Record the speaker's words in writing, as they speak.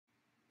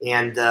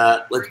and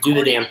let's do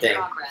the damn thing.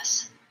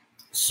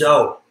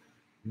 So,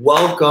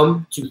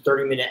 welcome to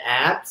 30-Minute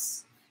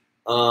Abs.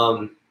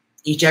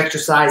 Each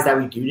exercise that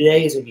we do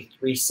today is going to be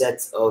 3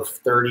 sets of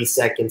 30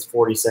 seconds,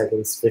 40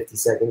 seconds, 50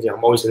 seconds.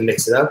 I'm always going to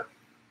mix it up.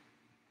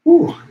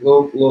 Whew,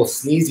 little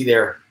sneezy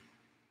there.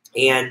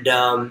 And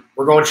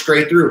we're going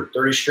straight through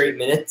 30 straight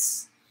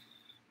minutes.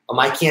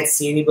 I can't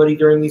see anybody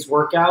during these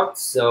workouts,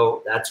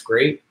 so that's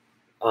great.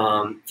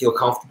 Feel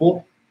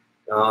comfortable.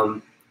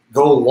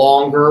 Go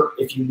longer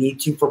if you need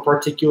to for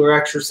particular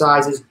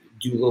exercises.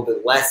 Do a little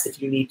bit less if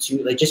you need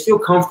to. Like, just feel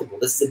comfortable.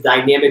 This is a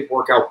dynamic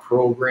workout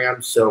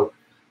program, so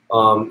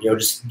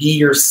just be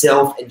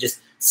yourself and just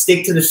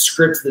stick to the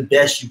script the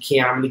best you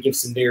can. I'm going to give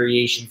some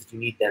variations if you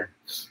need them.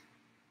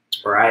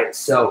 All right,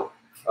 so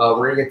we're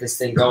going to get this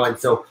thing going.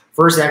 So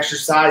first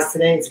exercise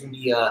today is going to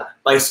be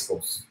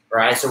bicycles. All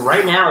right, so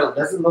right now it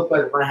doesn't look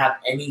like we're going to have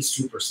any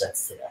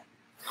supersets today.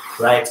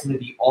 Right, it's going to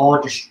be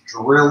all just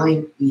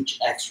drilling each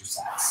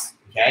exercise.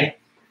 Okay,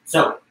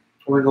 so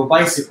we're going to go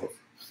bicycles.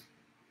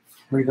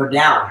 We're going to go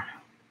down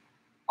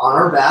on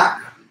our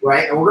back.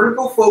 Right, and we're going to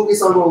go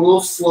focus on a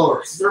little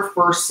slower. This is our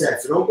first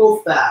set, so don't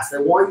go fast. I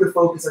want you to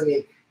focus on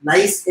getting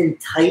nice and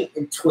tight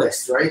and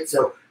twist, right?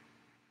 So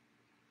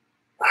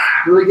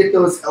really get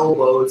those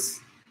elbows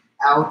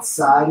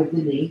outside of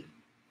the knee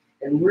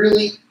and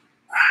really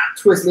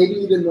twist. Maybe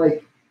even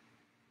like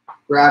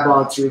grab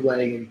onto your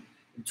leg and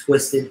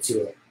twist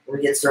into it. We're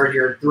going to get started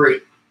here in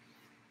 3,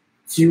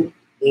 2,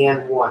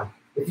 and 1.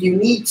 If you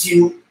need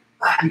to,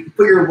 you can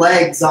put your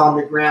legs on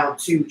the ground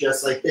too,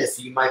 just like this.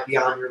 So you might be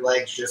on your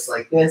legs just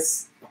like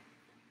this.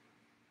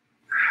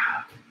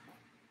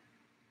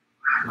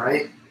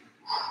 Right?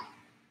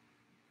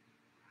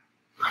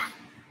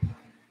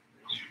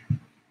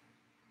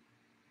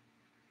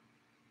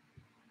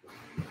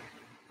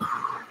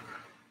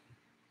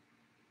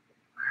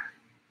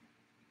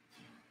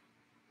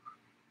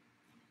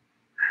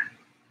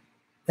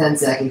 Ten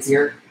seconds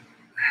here.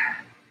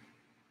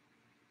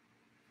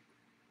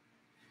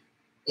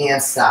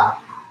 And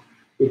stop.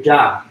 Good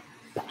job.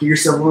 Give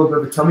yourself a little bit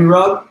of a tummy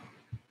rub.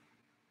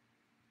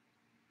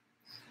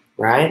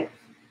 Right?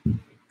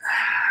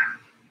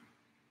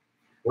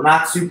 We're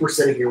not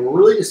supersetting here. We're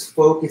really just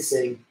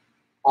focusing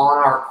on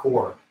our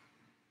core.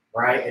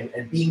 Right?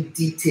 And being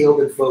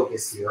detailed and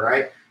focused here.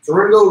 Right? So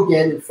we're going to go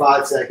again in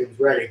 5 seconds.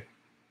 Ready?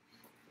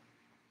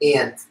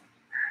 And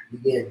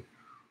begin.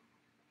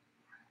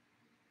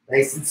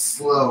 Nice and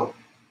slow.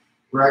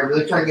 Right?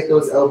 Really trying to get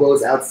those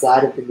elbows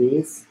outside of the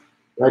knees.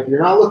 Right?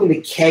 You're not looking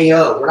to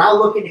KO. We're not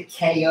looking to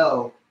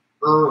KO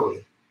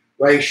early.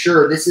 Right?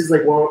 Sure, this is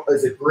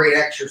is a great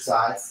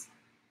exercise.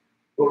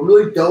 But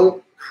really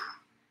don't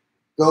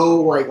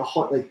go like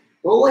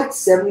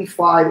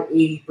 75,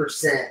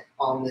 80%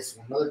 on this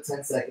one. Another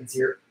 10 seconds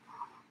here.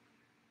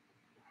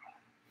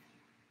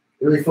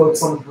 Really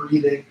focus on the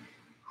breathing.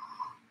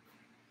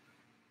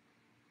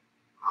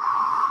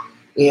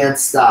 And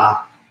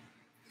stop.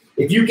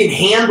 If you can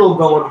handle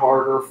going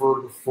harder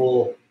for the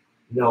full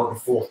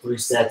 3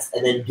 sets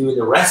and then doing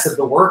the rest of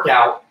the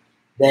workout,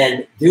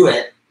 then do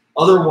it.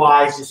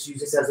 Otherwise, just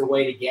use this as a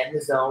way to get in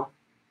the zone,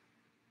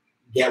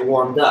 get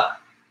warmed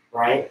up,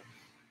 right?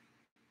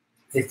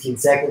 15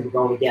 seconds, we're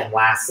going again.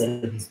 Last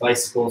set of these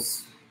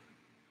bicycles.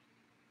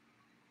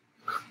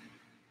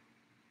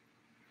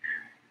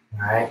 All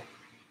right.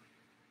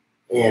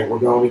 And we're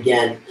going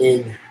again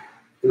in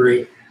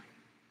 3,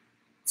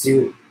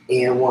 2,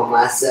 and 1.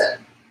 Last set.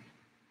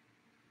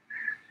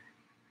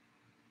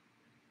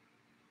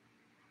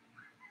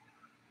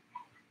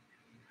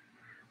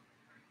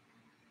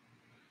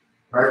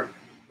 Right?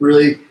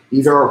 Really,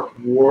 these are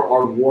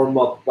our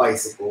warm-up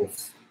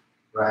bicycles,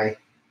 right?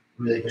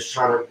 Really just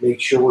trying to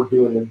make sure we're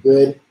doing them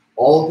good.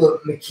 All the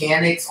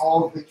mechanics,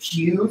 all of the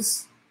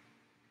cues,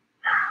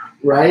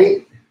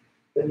 right?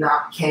 But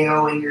not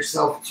KOing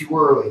yourself too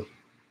early.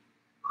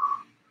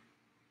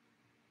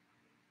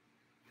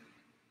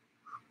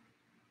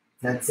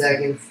 Ten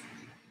seconds.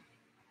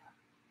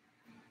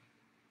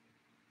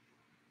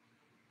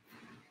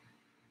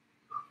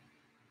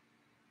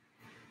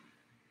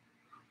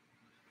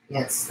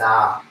 And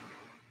stop.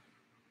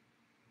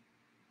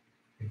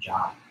 Good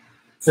job.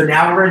 So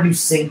now we're going to do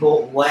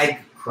single leg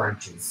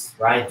crunches,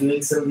 right?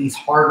 Doing some of these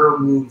harder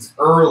moves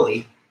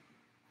early,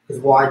 because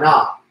why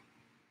not,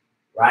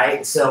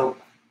 right? So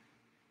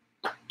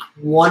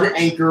one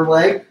anchor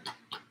leg,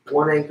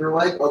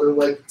 other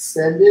leg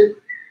extended,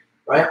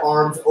 right?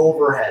 Arms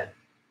overhead.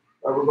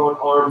 Right, we're going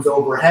arms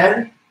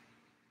overhead,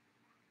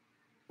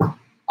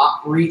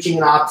 reaching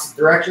in opposite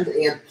directions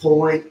and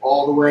pulling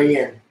all the way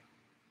in.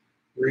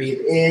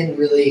 Breathe in,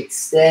 really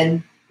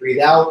extend.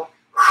 Breathe out.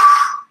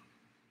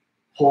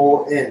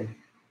 Pull in.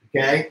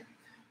 Okay?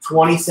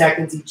 20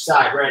 seconds each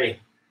side. Ready?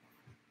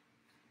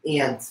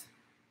 And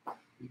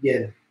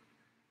begin.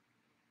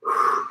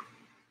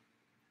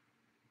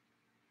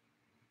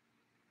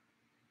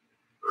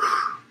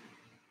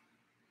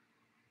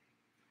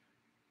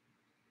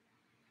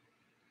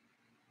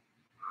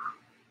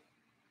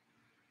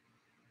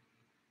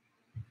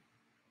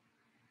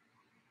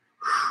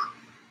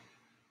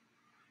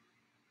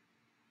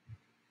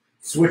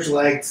 Switch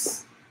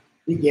legs.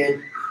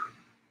 Begin.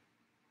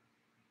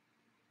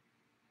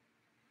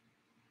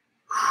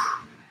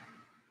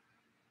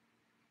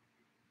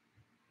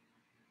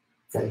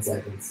 Ten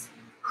seconds.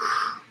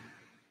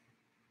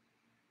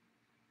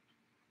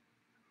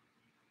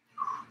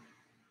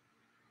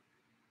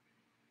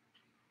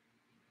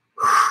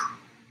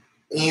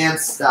 And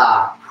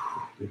stop.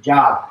 Good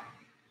job.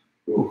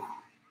 Ooh.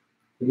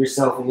 Give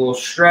yourself a little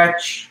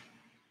stretch.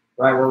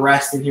 Right, we're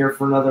resting here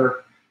for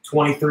another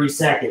 23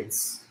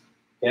 seconds.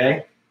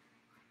 Okay?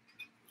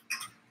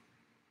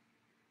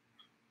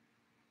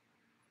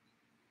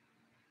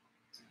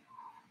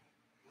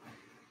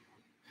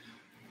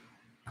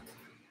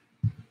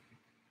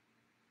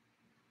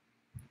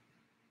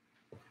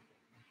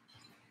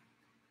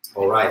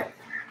 All right.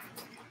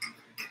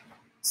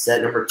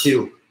 Set number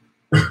 2.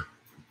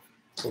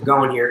 We're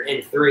going here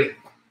in 3,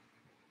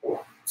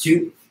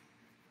 2,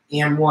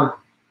 and 1.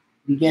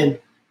 Begin.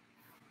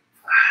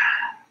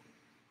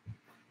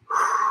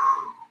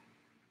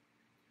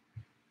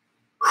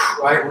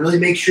 Right, really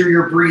make sure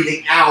you're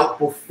breathing out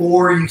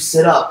before you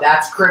sit up.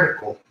 That's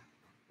critical.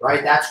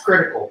 Right, that's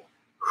critical.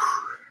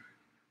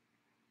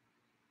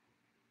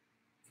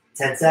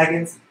 10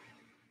 seconds.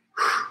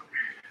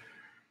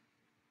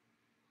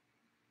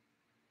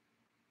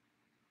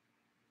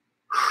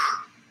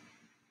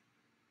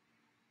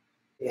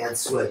 And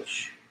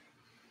switch.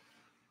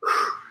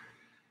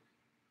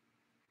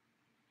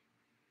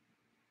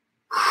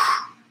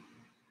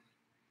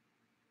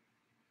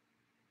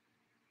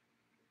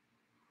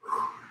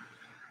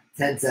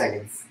 Ten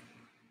seconds.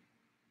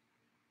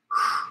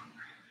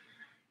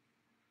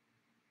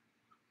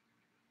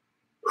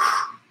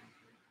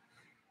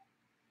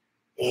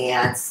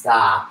 And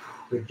stop.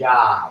 Good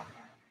job.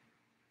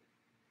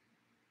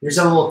 Here's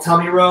a little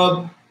tummy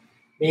rub.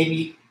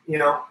 Maybe,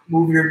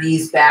 move your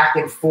knees back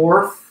and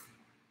forth.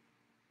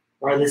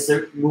 Right,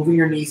 moving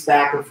your knees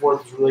back and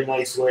forth is a really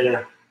nice way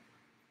to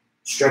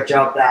stretch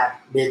out that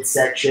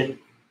midsection.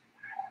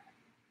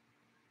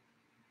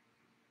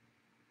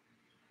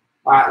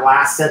 All right,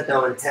 last set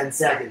though in 10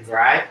 seconds, all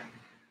right?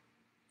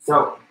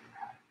 So,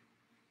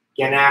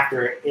 get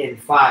after it in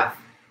 5,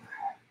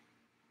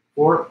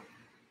 4,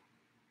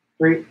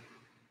 3,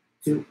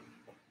 2,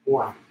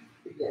 1.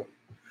 Begin.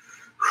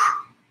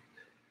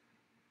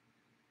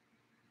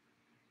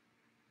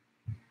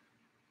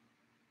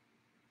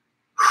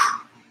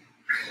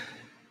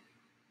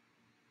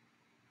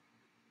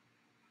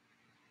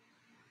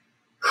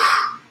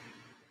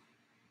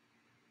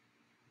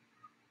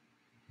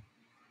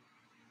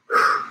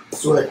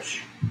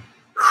 Switch.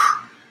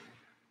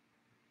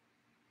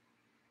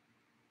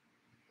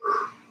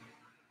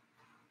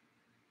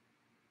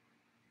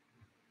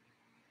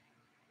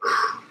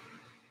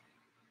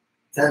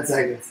 Ten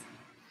seconds.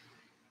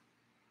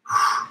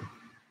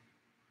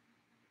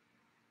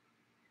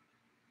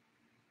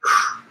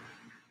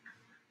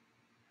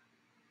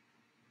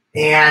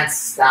 And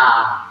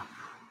stop.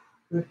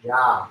 Good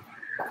job.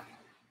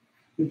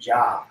 Good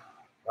job.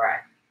 All right.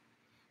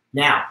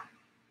 Now,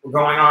 we're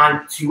going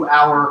on to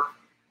our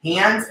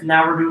hands, and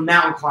now we're doing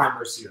mountain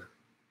climbers here.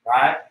 All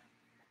right?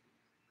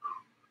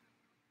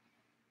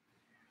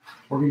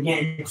 We're going to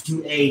get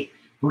into a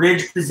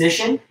bridge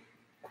position.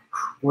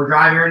 We're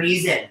driving our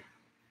knees in,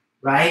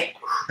 right?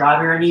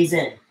 Driving our knees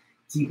in.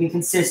 Keeping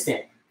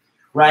consistent,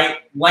 right?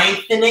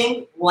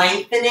 Lengthening,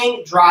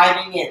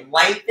 driving in.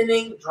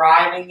 Lengthening,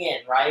 driving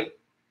in, right?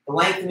 The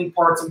lengthening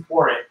part's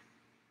important.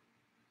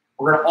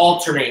 We're going to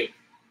alternate.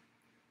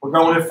 We're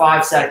going in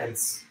 5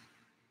 seconds.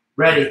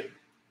 Ready.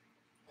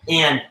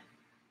 And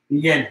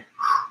begin.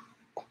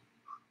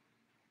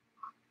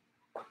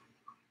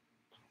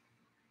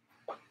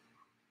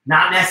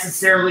 Not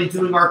necessarily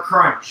doing our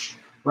crunch,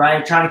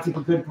 right? Trying to keep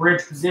a good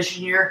bridge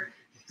position here.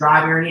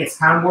 Driving your knee. It's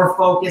kind of more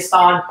focused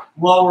on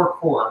lower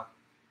core,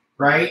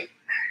 right?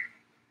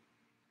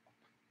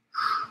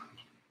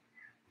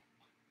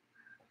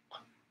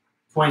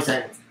 $20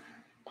 seconds.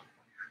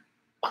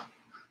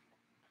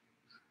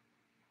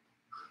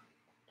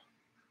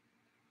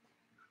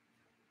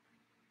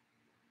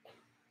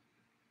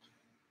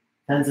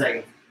 $10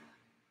 seconds.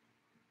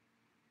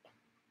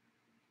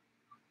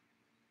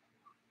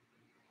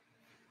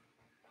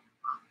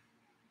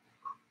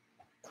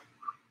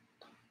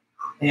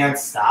 And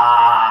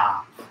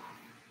stop.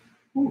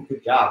 Ooh,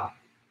 good job.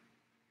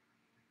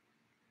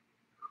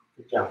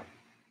 Good job.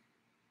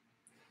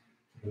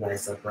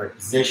 Nice upright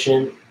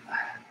position.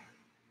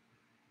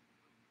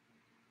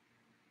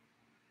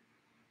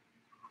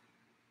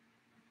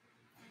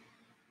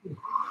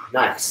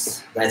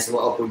 Nice. Nice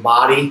little upper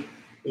body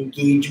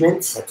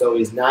engagement. That's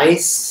always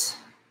nice.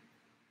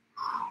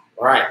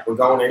 All right, we're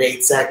going in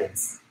 8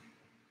 seconds.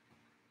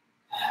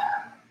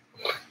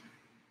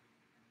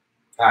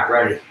 All right,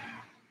 ready.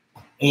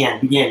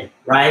 And begin,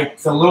 right?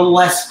 So a little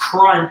less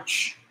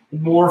crunch,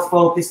 more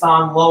focused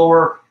on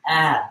lower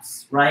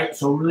abs, right?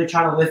 So really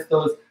trying to lift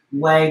those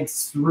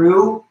legs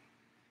through,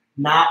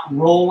 not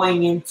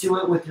rolling into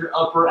it with your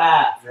upper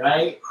abs,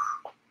 right?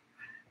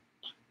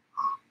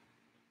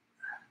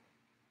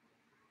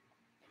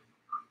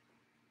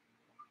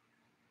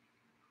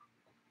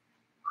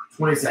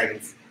 20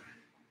 seconds.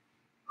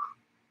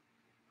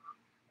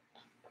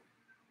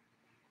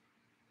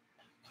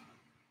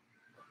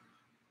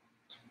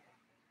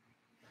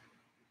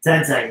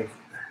 10 seconds.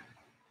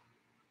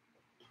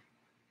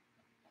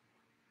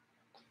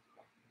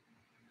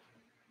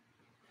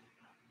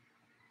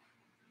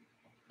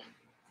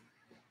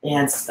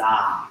 And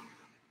stop.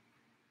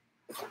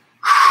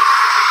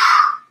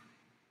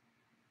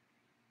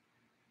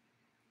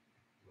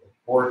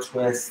 Core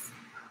twist,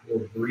 a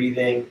little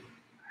breathing,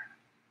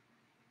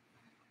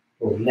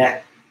 a little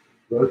neck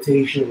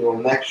rotation, a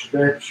little neck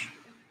stretch.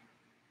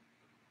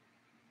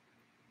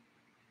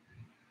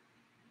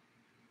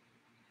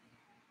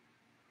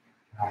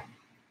 All right.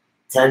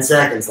 10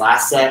 seconds,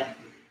 last set.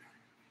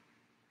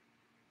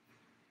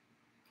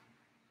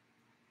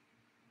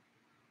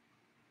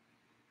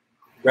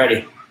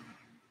 Ready.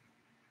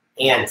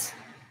 And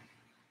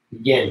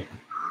begin.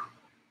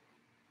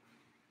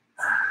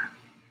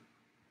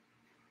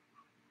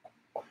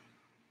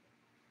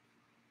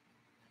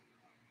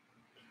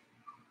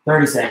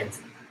 $30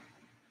 seconds.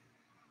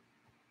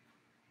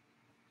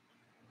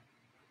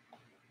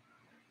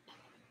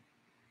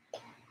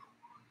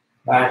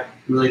 All right,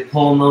 really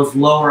pulling those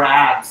lower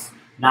abs,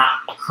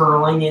 not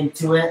curling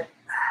into it.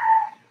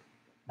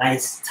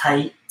 Nice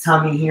tight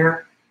tummy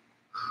here.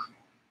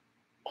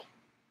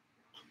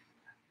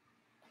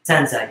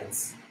 10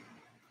 seconds.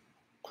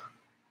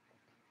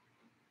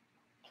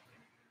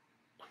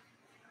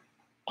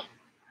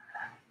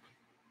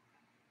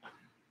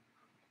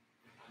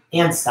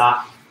 And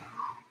stop.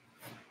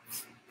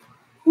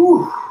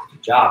 Whew,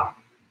 good job.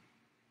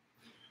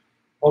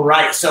 All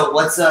right, so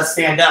let's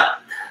stand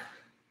up.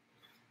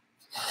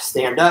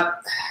 Stand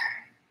up.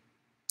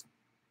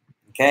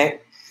 Okay.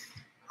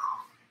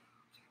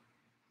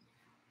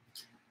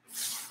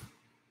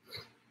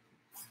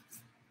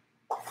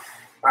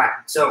 All right,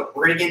 so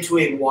we're going to get to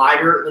a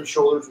wider than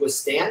shoulders width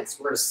stance.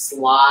 We're going to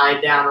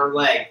slide down our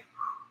leg.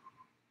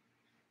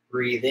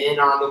 Breathe in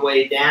on the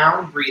way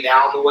down. Breathe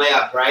out on the way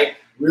up, right?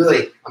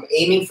 Really, I'm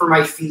aiming for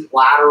my feet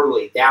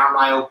laterally down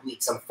my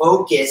obliques. I'm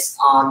focused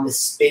on the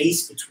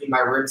space between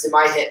my ribs and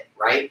my hip,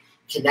 right?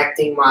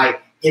 Connecting my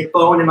hip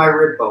bone and my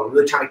rib bone.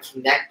 Really trying to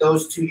connect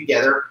those two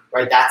together,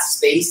 right? That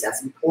space,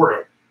 that's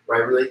important,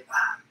 right? Really,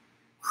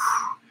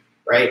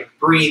 right?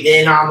 Breathe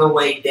in on the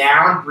way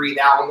down. Breathe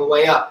out on the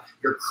way up.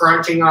 You're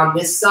crunching on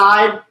this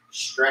side,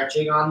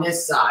 stretching on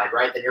this side,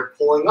 right? Then you're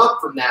pulling up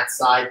from that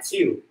side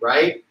too,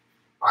 right?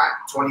 All right,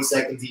 20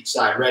 seconds each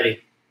side.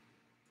 Ready?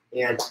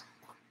 And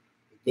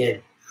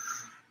begin.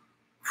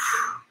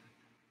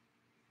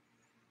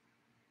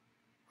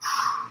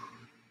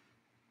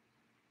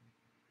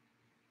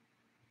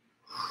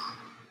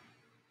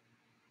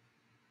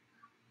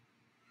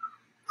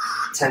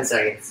 Ten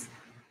seconds.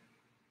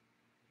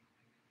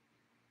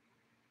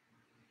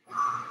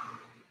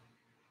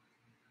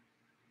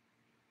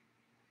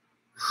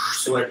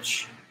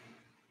 Switch.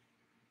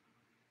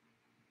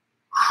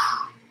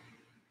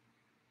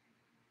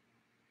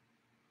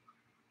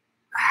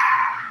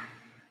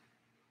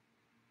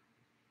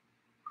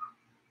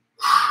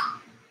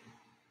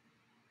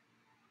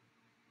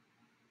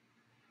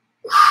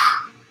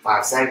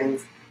 Five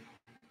seconds.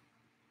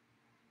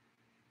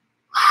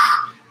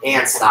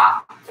 And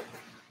stop.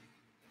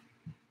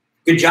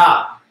 Good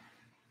job.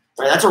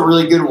 All right, that's a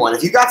really good one.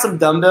 If you got some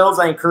dumbbells,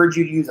 I encourage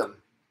you to use them.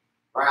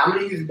 All right, I'm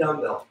going to use a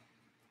dumbbell.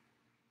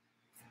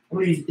 I'm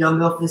going to use a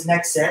dumbbell for this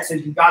next set. So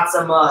if you got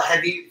some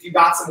if you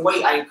got some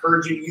weight, I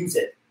encourage you to use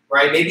it.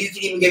 Right? Maybe you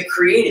can even get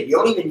creative. You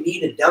don't even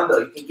need a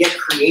dumbbell. You can get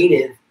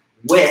creative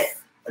with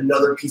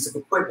another piece of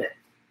equipment.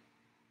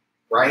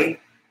 Right?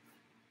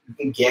 You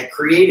can get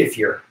creative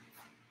here.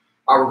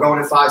 All right, we're going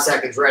in 5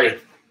 seconds. Ready?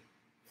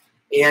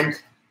 And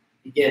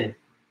begin.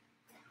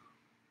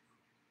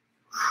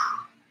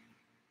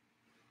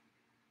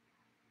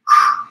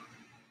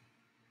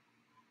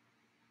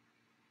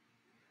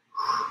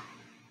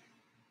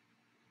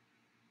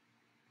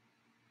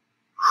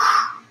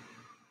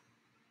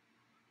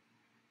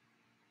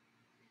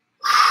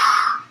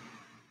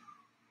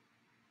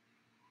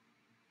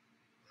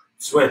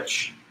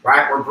 Switch,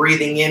 right? We're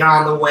breathing in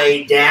on the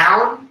way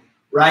down,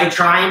 right?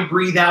 Try and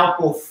breathe out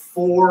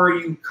before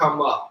you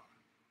come up,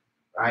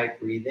 right?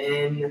 Breathe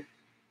in,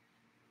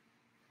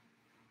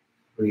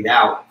 breathe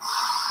out.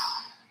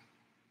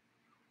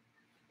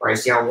 Right,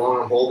 see how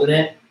long I'm holding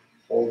it?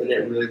 Holding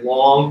it really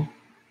long.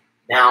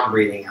 Now I'm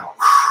breathing out.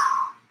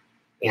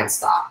 And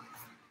stop.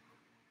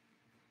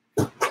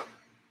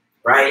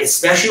 Right,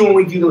 especially when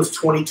we do those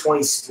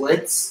 20-20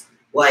 splits,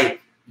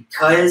 like,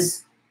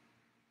 because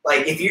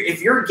like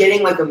if you're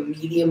getting like a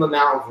medium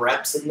amount of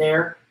reps in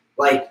there,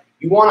 like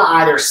you want to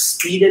either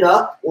speed it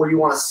up or you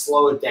want to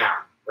slow it down,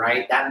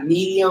 right? That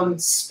medium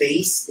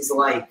space is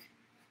like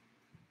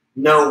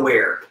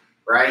nowhere,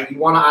 right? You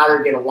want to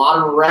either get a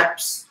lot of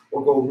reps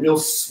or go real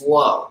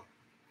slow,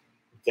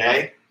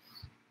 okay?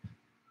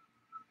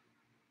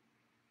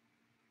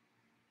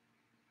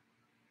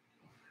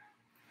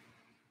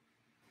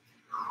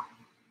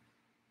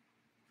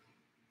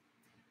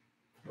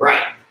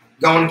 Right,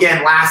 going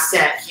again, last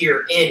set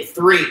here in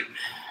 3,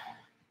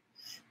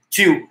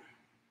 2,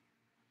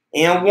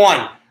 and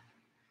 1.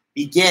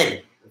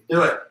 Begin. Let's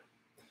do it.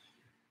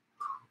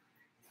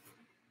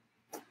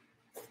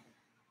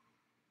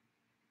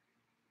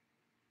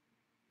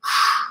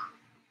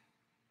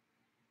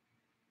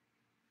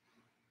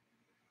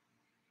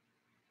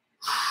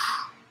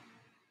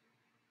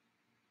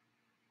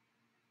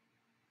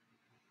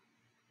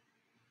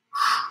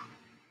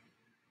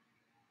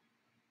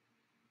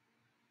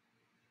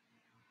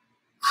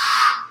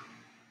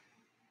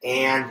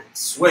 And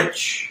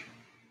switch.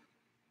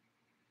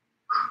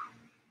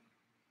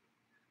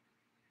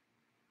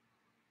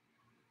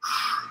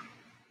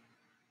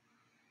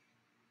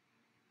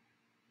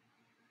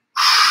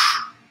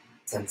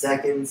 Ten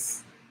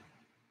seconds.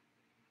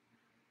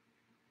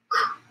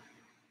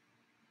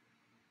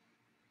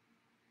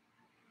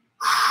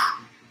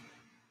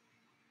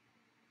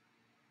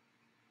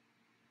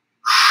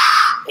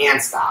 And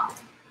stop.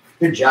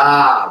 Good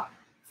job.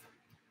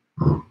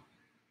 Done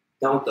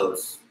with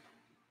those.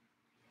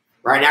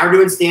 Right, now we're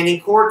doing standing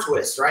core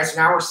twist, right? So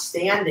now we're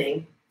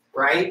standing,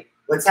 right?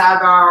 Let's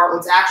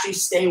actually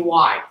stay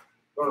wide.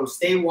 We're going to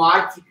stay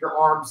wide, keep your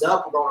arms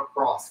up. We're going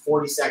across.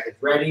 40 seconds.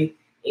 Ready?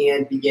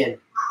 And begin.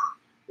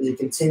 It's a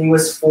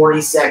continuous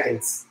 40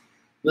 seconds.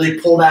 Really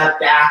pull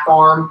that back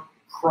arm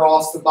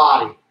across the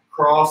body.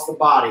 Across the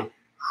body.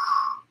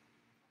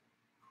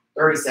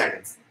 30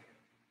 seconds.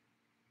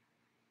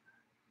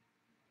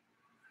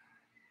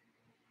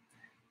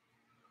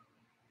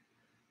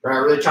 Right,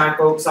 really try and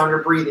focus on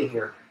your breathing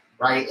here.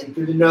 Right, in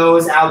through the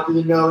nose, out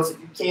through the nose if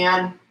you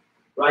can.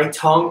 Right,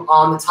 tongue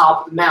on the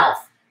top of the mouth.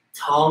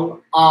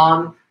 Tongue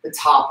on the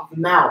top of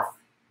the mouth.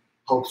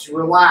 Helps you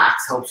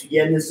relax, helps you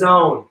get in the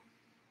zone.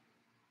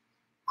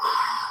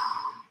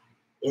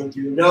 In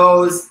through the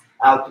nose,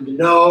 out through the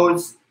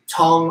nose.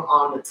 Tongue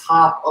on the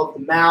top of the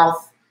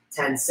mouth.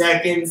 10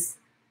 seconds.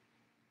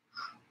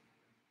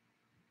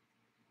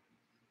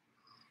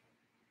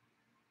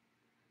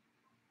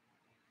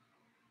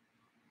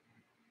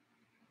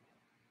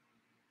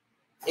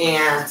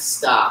 And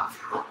stop.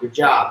 Good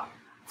job.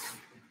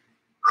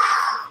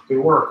 Good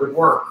work, good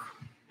work.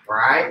 All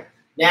right.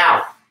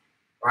 Now,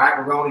 all right,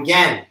 we're going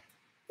again.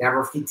 Have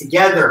our feet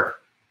together.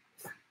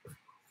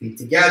 Feet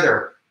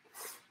together.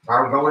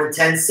 All right, we're going in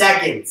 10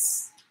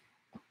 seconds.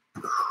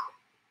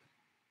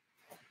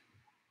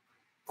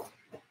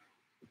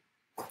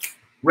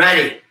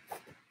 Ready.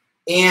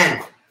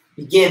 And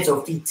begin.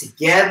 So feet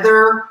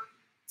together.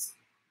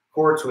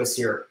 Core twist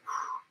here.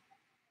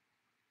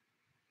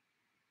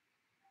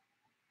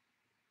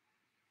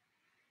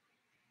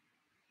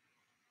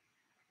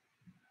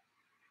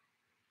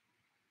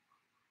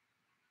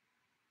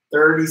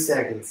 30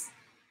 seconds.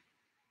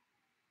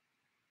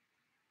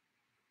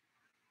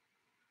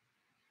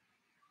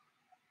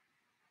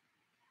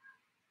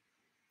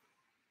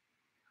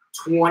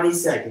 $20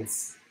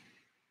 seconds.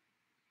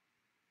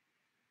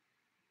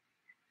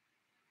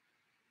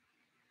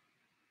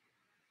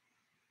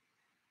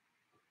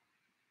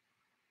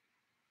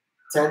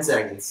 10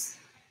 seconds.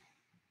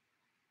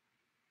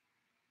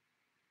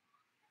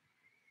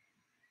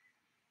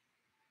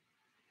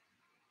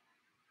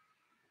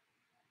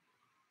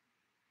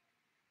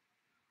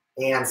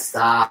 And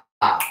stop.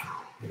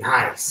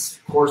 Nice.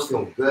 Of course,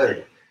 feeling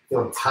good.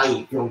 Feeling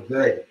tight. Feeling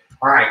good.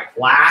 All right.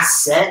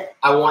 Last set.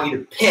 I want you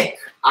to pick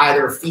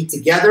either feet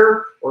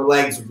together or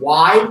legs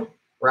wide.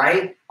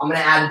 Right. I'm going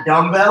to add a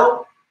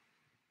dumbbell.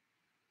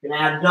 I'm going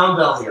to add a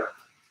dumbbell here.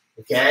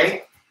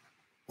 Okay.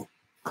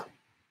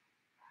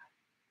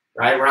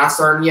 Right. We're not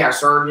starting yet.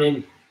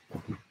 Starting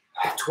in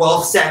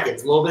 12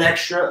 seconds. A little bit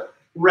extra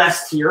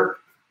rest here.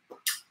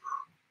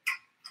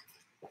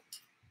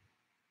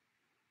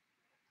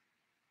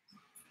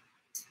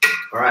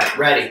 All right,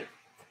 ready.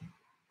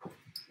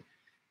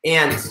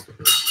 And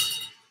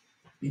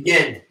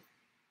begin.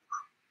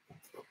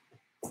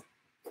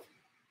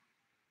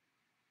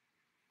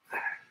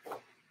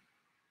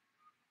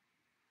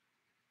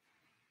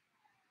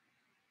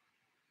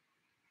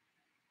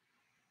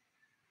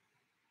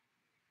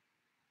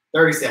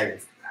 $30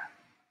 seconds.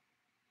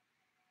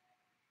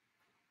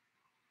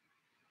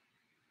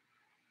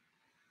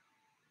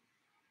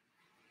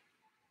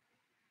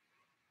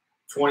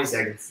 $20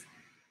 seconds.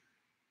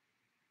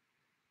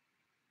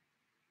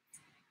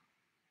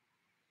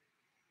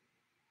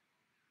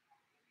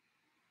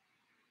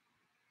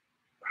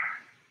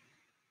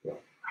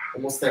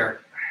 Almost there.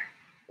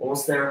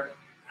 Almost there.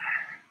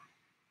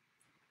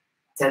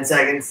 10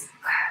 seconds.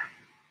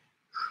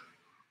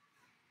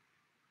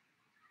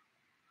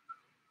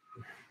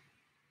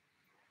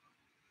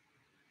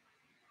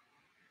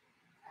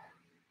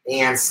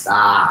 And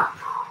stop.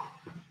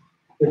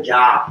 Good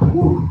job.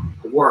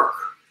 Good work.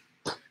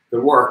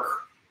 Good work.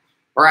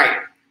 All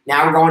right.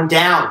 Now we're going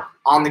down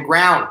on the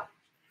ground.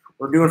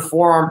 We're doing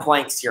forearm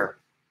planks here.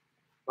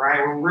 All right.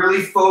 We're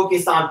really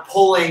focused on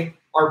pulling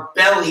our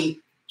belly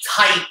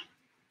tight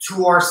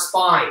to our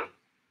spine.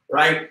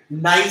 Right?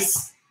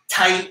 Nice,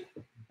 tight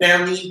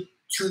belly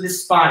to the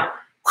spine.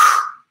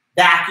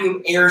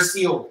 Vacuum air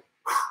sealed.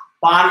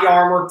 Body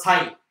armor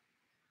tight.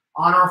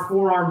 On our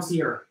forearms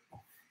here.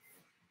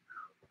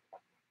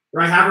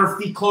 Right, have our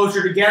feet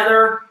closer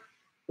together,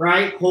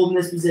 right? Holding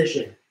this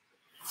position.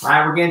 All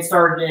right, we're getting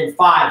started in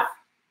 5,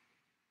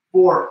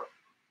 4,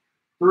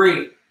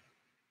 3,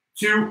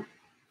 2,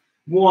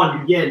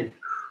 1. Begin.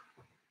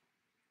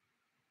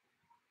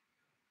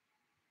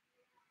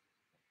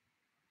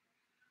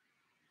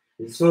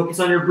 Just focus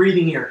on your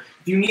breathing here.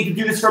 If you need to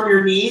do this from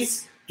your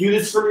knees, do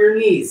this from your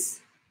knees.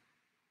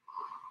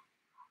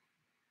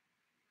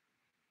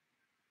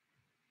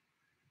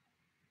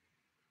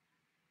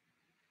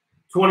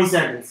 $20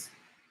 seconds.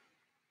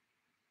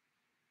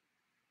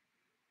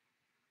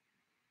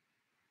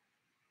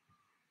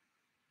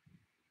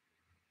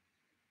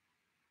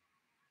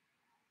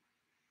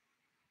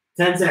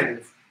 $10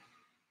 seconds.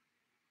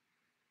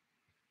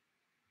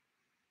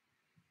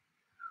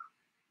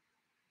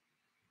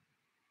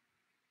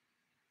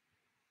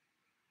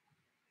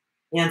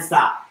 And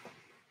stop.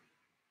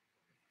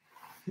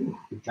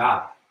 Good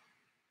job.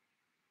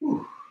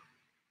 Whew.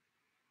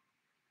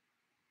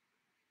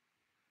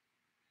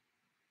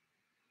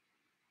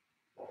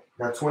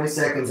 Now 20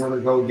 seconds, I'm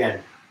going to go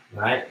again.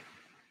 All right?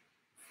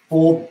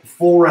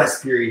 Full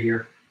rest period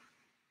here.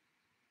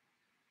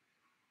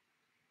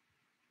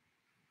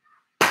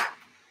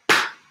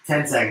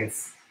 10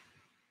 seconds.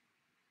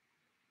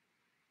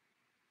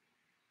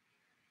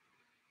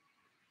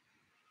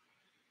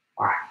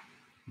 All right.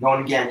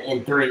 Going again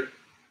in 3,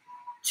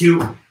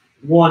 2,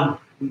 1.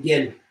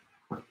 Begin.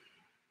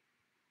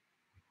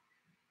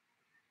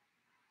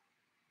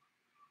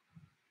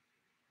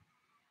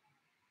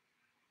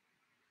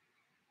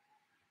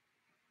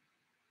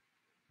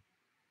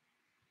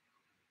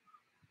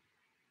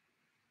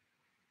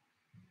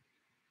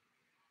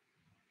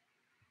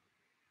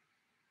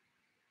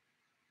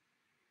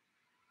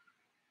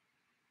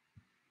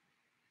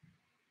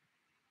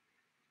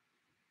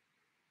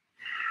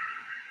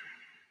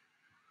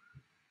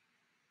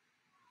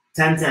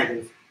 $10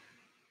 seconds.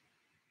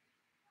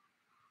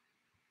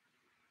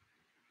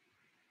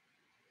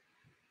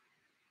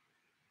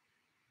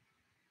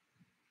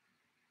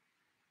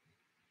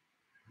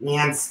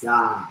 And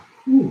stop.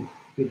 Whew.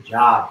 Good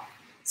job.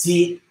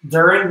 See,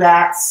 during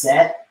that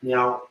set,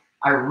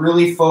 I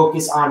really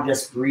focus on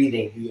just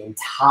breathing the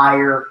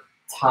entire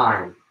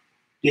time.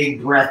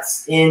 Big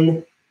breaths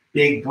in,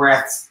 big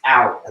breaths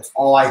out. That's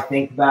all I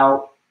think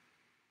about.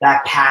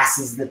 That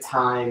passes the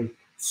time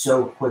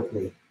so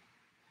quickly,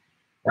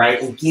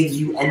 right? It gives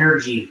you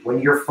energy.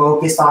 When you're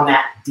focused on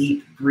that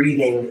deep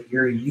breathing,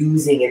 you're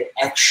using an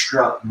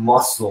extra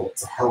muscle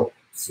to help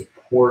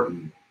support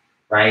you,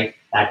 right?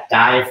 That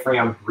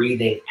diaphragm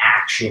breathing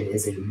action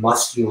is a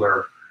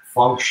muscular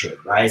function,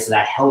 right? So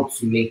that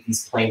helps you make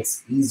these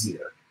planks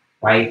easier,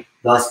 right?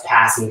 Thus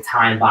passing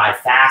time by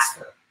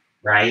faster,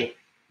 right?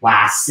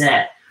 Last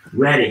set.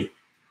 Ready.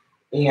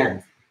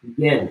 And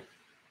begin.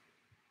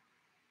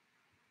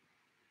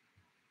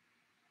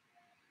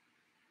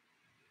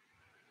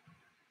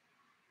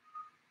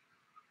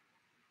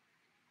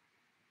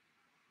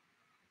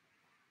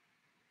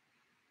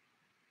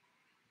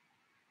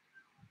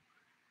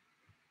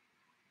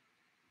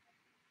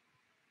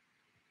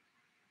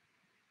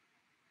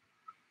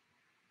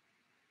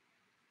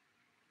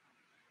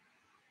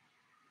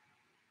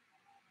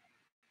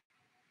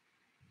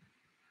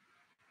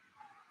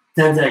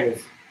 $10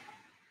 seconds.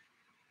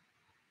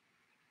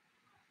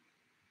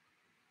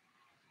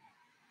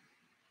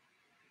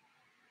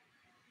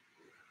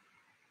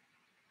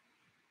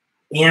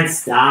 And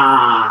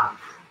stop.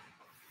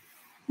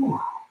 Whew.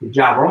 Good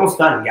job. We're almost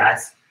done,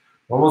 guys.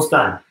 We're almost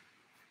done.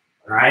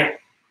 All right.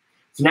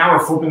 So now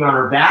we're flipping on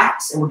our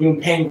backs and we're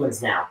doing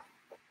penguins now.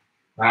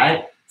 All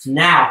right. So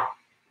now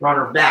we're on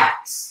our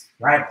backs.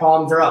 All right.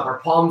 Palms are up. Our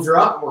palms are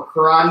up. We're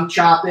karate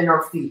chopping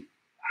our feet.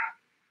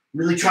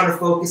 Really trying to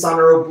focus on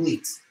our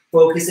obliques.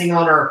 Focusing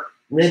on our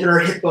rib and our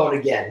hip bone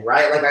again.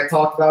 Right. Like I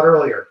talked about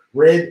earlier.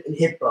 Rib and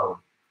hip bone.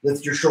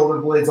 Lift your shoulder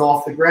blades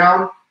off the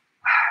ground.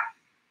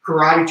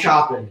 Karate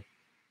chopping.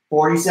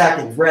 40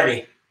 seconds.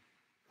 Ready.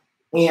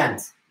 And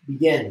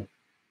begin.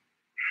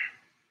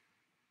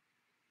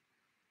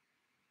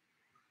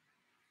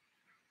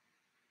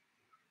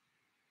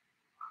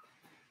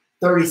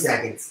 $30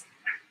 seconds.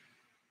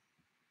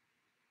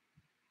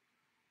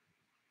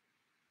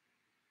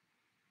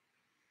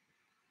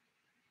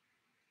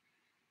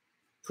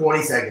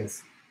 $20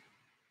 seconds.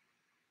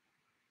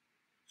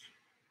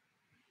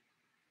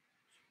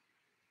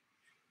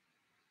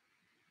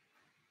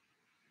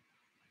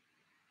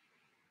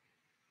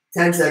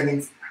 $10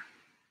 seconds.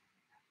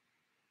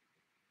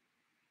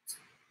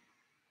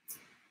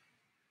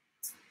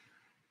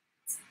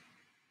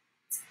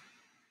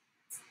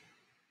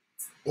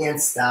 And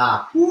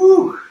stop.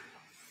 Woo.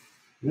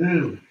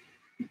 Here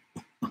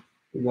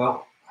we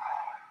go.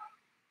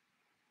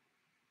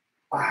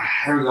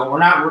 Here we go. We're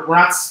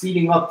not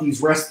speeding up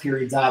these rest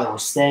periods either. We're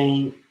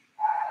staying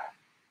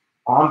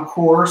on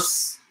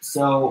course.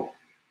 So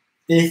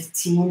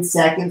 15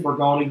 seconds. We're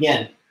going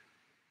again.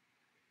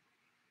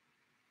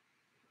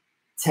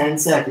 10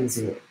 seconds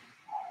here.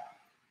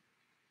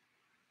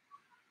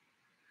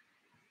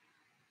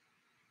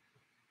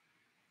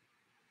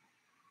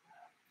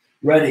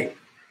 Ready.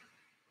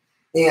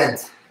 And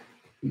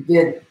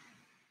begin.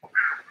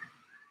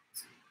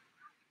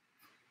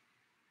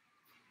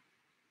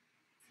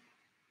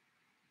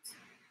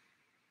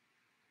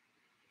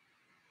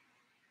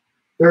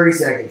 $30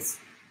 seconds.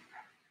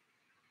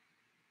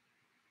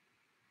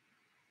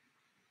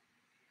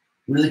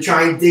 Really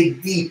try and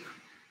dig deep.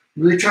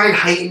 Really try and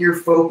heighten your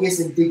focus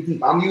and dig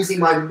deep. I'm using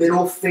my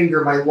middle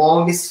finger, my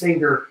longest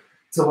finger,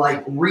 to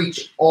like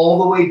reach all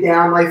the way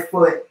down my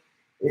foot.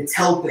 It's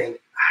helping.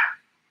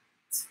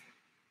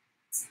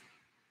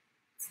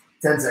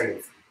 10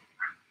 seconds.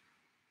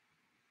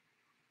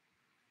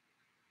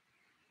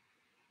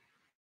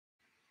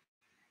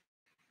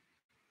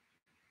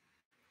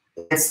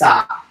 And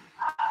stop.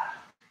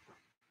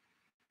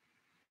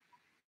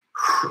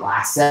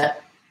 Last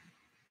set.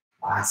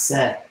 Last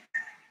set.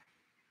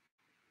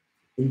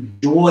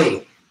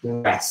 Enjoy the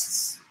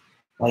rests.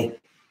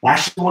 Like,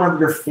 that's just one of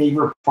your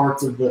favorite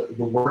parts of the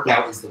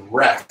workout is the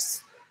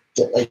rest.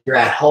 Like, you're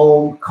at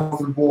home,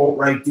 comfortable,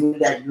 right? Doing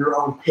it at your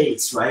own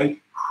pace, right?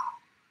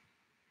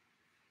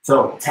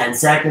 So 10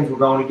 seconds, we're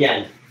going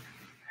again.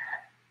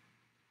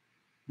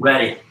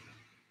 Ready.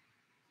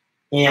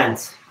 And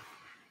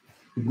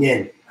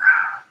begin.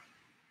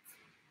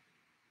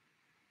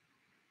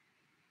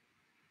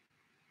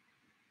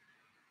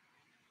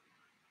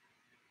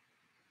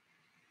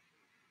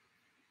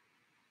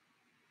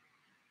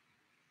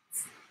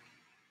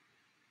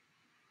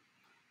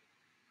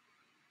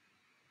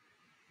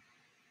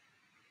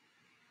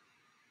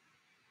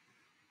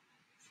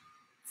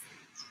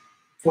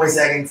 $20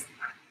 seconds.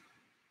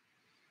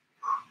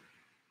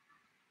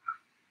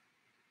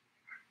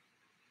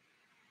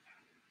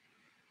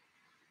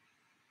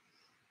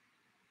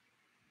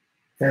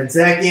 $10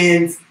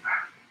 seconds.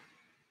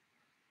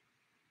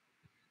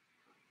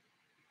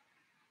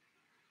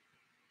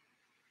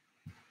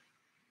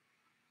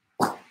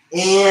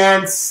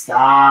 And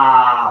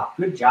stop.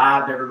 Good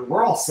job, everyone.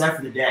 We're all set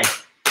for the day.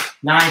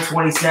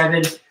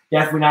 9:27.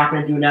 Definitely not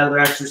going to do another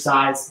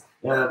exercise.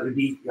 It would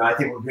be, I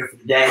think we're good for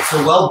the day.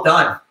 So well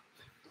done.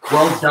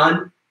 Well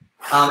done.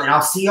 And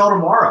I'll see y'all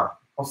tomorrow.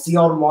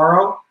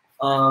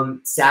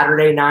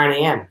 Saturday, 9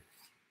 a.m.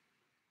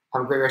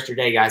 Have a great rest of your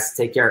day, guys.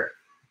 Take care.